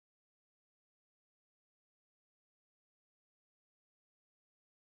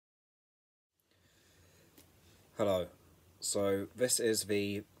Hello. So this is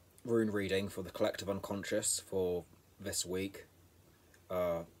the rune reading for the collective unconscious for this week,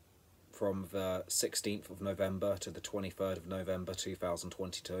 from the 16th of November to the 23rd of November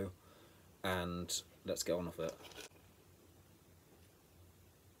 2022, and let's get on with it.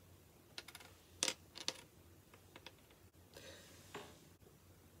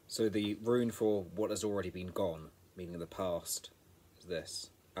 So the rune for what has already been gone, meaning the past, is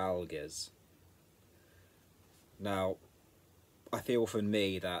this, Algiz. Now, I feel for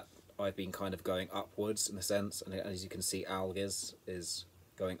me that I've been kind of going upwards in a sense, and as you can see, Algiz is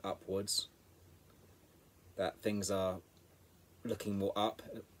going upwards. That things are looking more up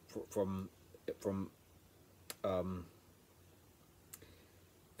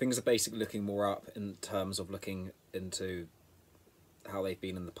things are basically looking more up in terms of looking into how they've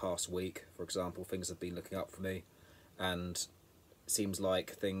been in the past week. For example, things have been looking up for me, and it seems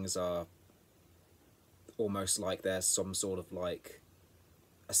like things are almost like there's some sort of like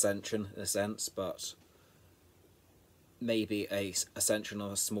ascension in a sense, but maybe a ascension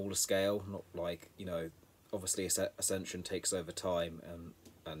on a smaller scale, not like, you know, obviously ascension takes over time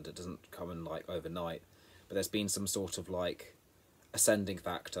and it doesn't come in like overnight, but there's been some sort of like ascending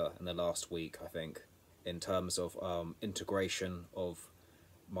factor in the last week, I think, in terms of integration of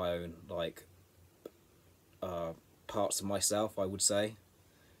my own like parts of myself, I would say.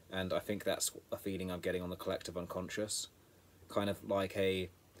 And I think that's a feeling I'm getting on the collective unconscious, kind of like a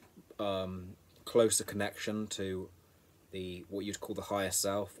closer connection to the what you'd call the higher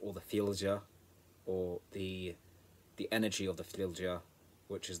self, or the Filja, or the energy of the Filja,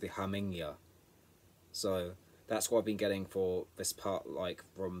 which is the Hamingya. So that's what I've been getting for this part, like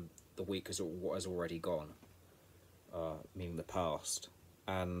from the week as what has already gone, meaning the past.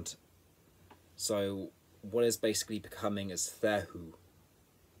 And so what is basically becoming is Thehu.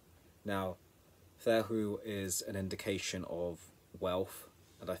 Now, Thehu is an indication of wealth,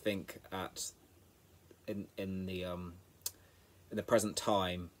 and I think in the present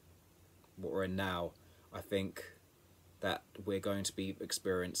time, what we're in now, I think that we're going to be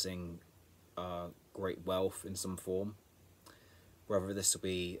experiencing great wealth in some form, whether this will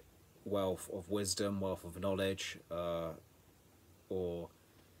be wealth of wisdom, wealth of knowledge, or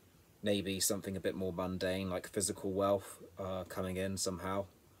maybe something a bit more mundane like physical wealth coming in somehow.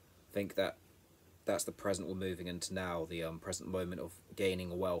 I think that's the present we're moving into now, the present moment of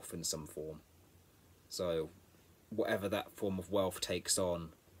gaining wealth in some form. So whatever that form of wealth takes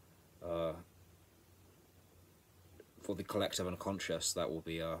on for the collective unconscious, that will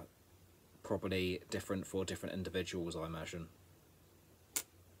be probably different for different individuals, I imagine.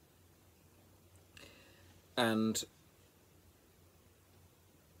 And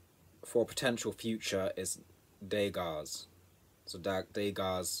for a potential future is Degaz. So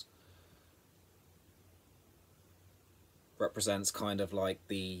Degaz represents kind of like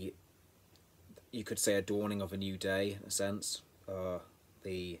the, you could say, a dawning of a new day in a sense.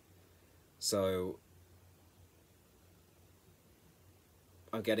 So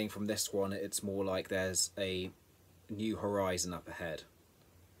I'm getting from this one, it's more like there's a new horizon up ahead,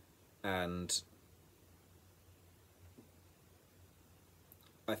 and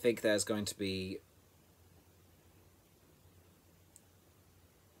I think there's going to be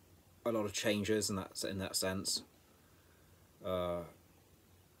a lot of changes in that sense.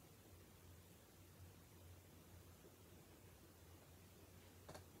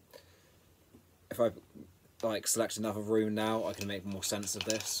 If I like select another rune now, I can make more sense of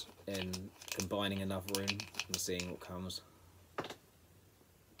this in combining another rune and seeing what comes.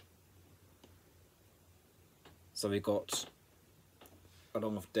 So we got,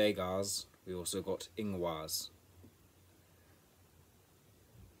 along with Degaz, we also got Ingwaz.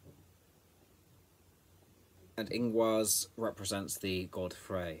 And Ingwaz represents the god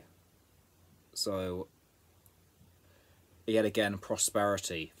Frey. So, yet again,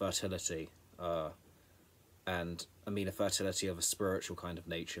 prosperity, fertility, and I mean a fertility of a spiritual kind of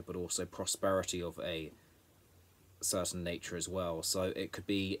nature, but also prosperity of a certain nature as well. So it could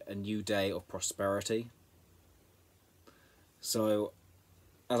be a new day of prosperity. So,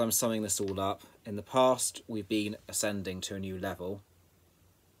 as I'm summing this all up, in the past we've been ascending to a new level.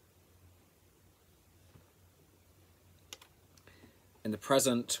 In the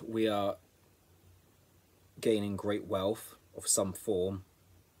present, we are gaining great wealth of some form,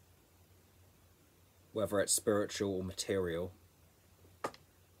 whether it's spiritual or material.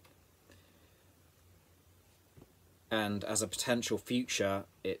 And as a potential future,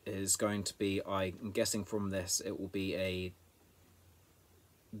 it is going to be, I'm guessing from this, it will be a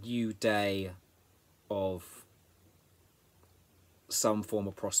new day of some form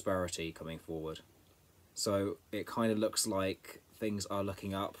of prosperity coming forward. So it kind of looks like things are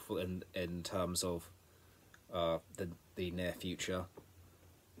looking up in terms of the near future,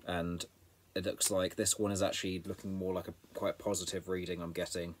 and it looks like this one is actually looking more like a quite positive reading I'm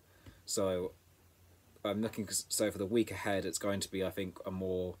getting. So I'm looking, so for the week ahead it's going to be, I think, a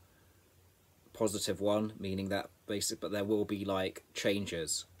more positive one, meaning that but there will be like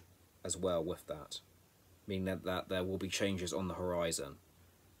changes as well with that, meaning that there will be changes on the horizon,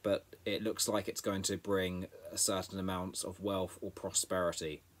 but it looks like it's going to bring a certain amount of wealth or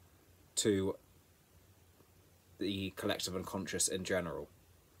prosperity to the collective unconscious in general,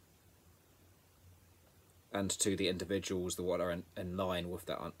 and to the individuals that are in line with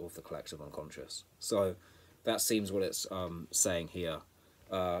that with the collective unconscious. So that seems what it's saying here.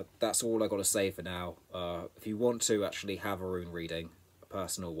 That's all I got to say for now. If you want to actually have a rune reading, a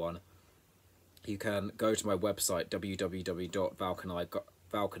personal one, you can go to my website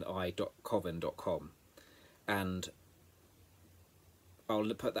www.valkeni.coven.com, and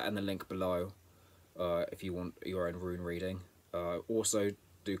I'll put that in the link below if you want your own rune reading. Also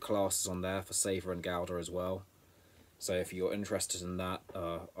do classes on there for Saver and Gouda as well. So if you're interested in that,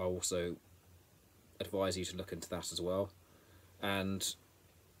 I also advise you to look into that as well. And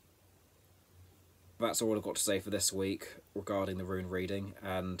that's all I've got to say for this week regarding the rune reading,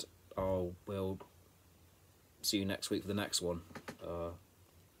 and we'll see you next week for the next one.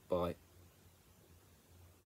 Bye.